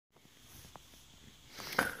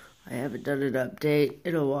I haven't done an update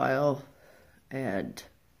in a while, and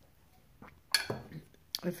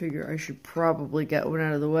I figure I should probably get one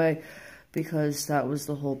out of the way, because that was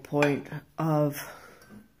the whole point of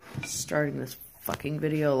starting this fucking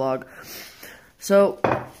video log. So,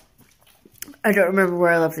 I don't remember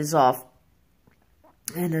where I left this off,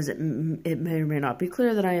 and as it may or may not be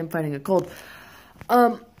clear that I am fighting a cold.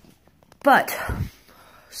 But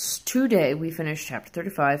today we finished chapter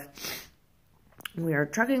 35. We are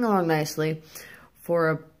trucking along nicely.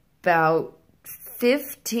 For about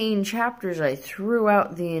 15 chapters, I threw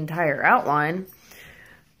out the entire outline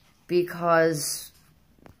because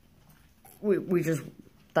we just,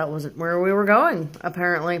 that wasn't where we were going,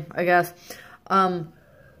 apparently, I guess.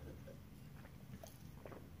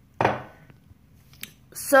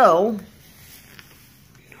 So,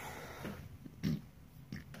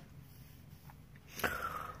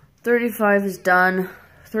 '35 is done.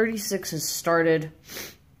 36 has started.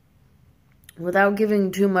 Without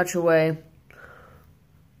giving too much away,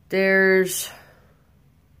 there's...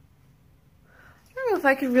 I don't know if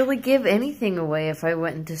I could really give anything away if I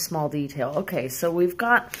went into small detail. Okay, so we've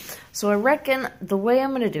got... So I reckon the way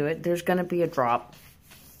I'm going to do it, there's going to be a drop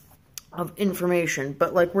of information.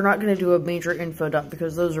 But, like, we're not going to do a major info dump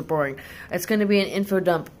because those are boring. It's going to be an info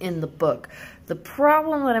dump in the book. The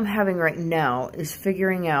problem that I'm having right now is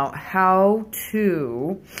figuring out how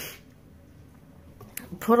to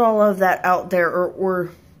put all of that out there,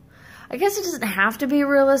 or I guess it doesn't have to be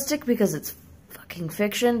realistic because it's fucking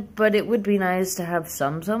fiction, but it would be nice to have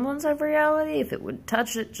some semblance of reality if it would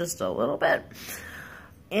touch it just a little bit.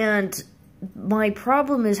 And my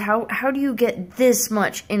problem is how do you get this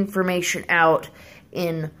much information out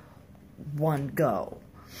in one go?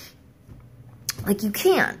 Like, you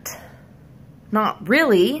can't. Not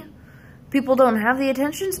really. People don't have the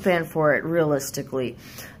attention span for it, realistically.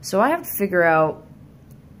 So I have to figure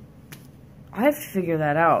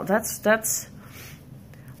that out. That's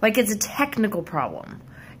like, it's a technical problem.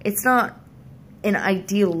 It's not an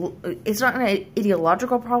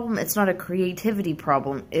ideological problem. It's not a creativity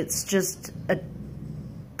problem. It's just a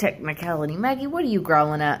technicality. Maggie, what are you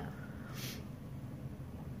growling at?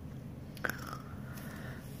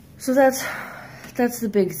 So that's the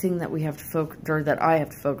big thing that we have to focus, or that I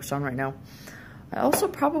have to focus on right now. I also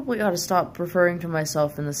probably ought to stop referring to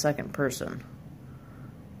myself in the second person.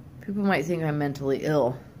 People might think I'm mentally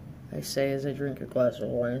ill, I say as I drink a glass of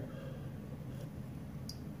wine.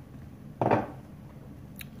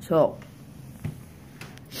 So,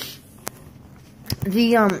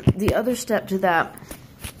 the other step to that,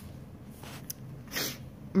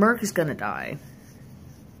 Merc is gonna die,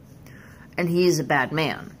 and he is a bad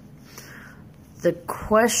man. The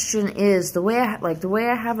question is, the way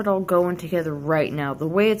I have it all going together right now, the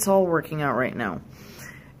way it's all working out right now,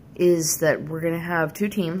 is that we're going to have two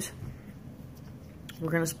teams. We're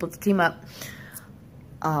going to split the team up.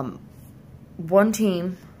 One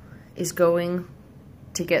team is going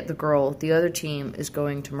to get the girl. The other team is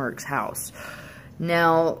going to Merc's house.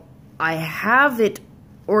 Now, I have it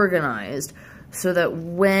organized so that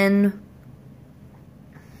when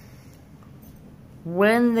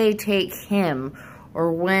they take him,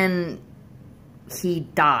 or when he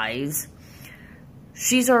dies,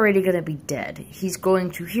 she's already going to be dead. He's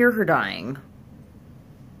going to hear her dying.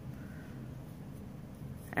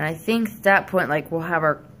 And I think at that point, like, we'll have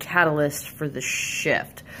our catalyst for the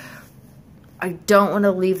shift. I don't want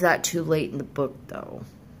to leave that too late in the book, though.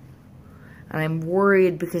 And I'm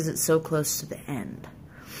worried because it's so close to the end.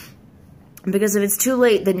 Because if it's too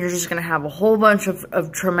late, then you're just going to have a whole bunch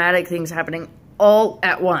of traumatic things happening all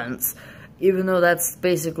at once, even though that's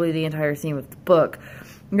basically the entire theme of the book.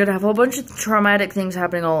 You're going to have a whole bunch of traumatic things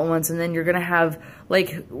happening all at once, and then you're going to have,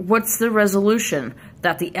 like, what's the resolution?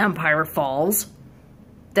 That the empire falls?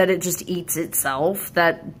 That it just eats itself?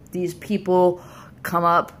 That these people come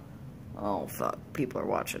up? Oh, fuck, people are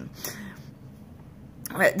watching.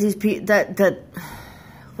 These people,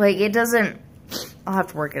 like, it doesn't, I'll have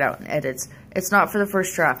to work it out in edits. It's not for the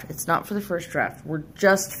first draft. It's not for the first draft. We're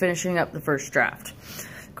just finishing up the first draft.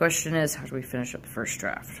 The question is, how do we finish up the first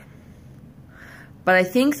draft? But I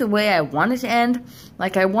think the way I want it to end,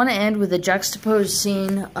 like, I want to end with a juxtaposed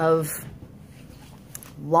scene of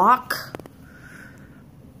Locke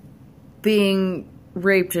being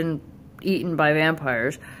raped and eaten by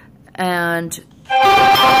vampires, and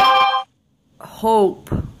Hope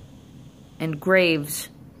and Graves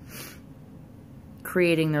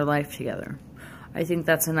creating their life together. I think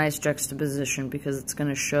that's a nice juxtaposition because it's going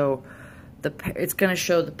to show the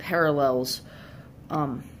parallels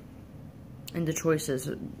in the choices.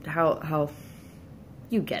 How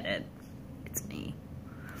you get it. It's me.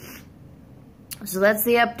 So that's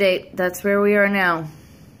the update. That's where we are now.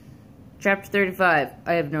 Chapter 35.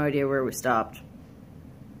 I have no idea where we stopped.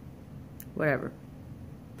 Whatever.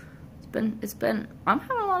 I'm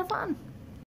having a lot of fun.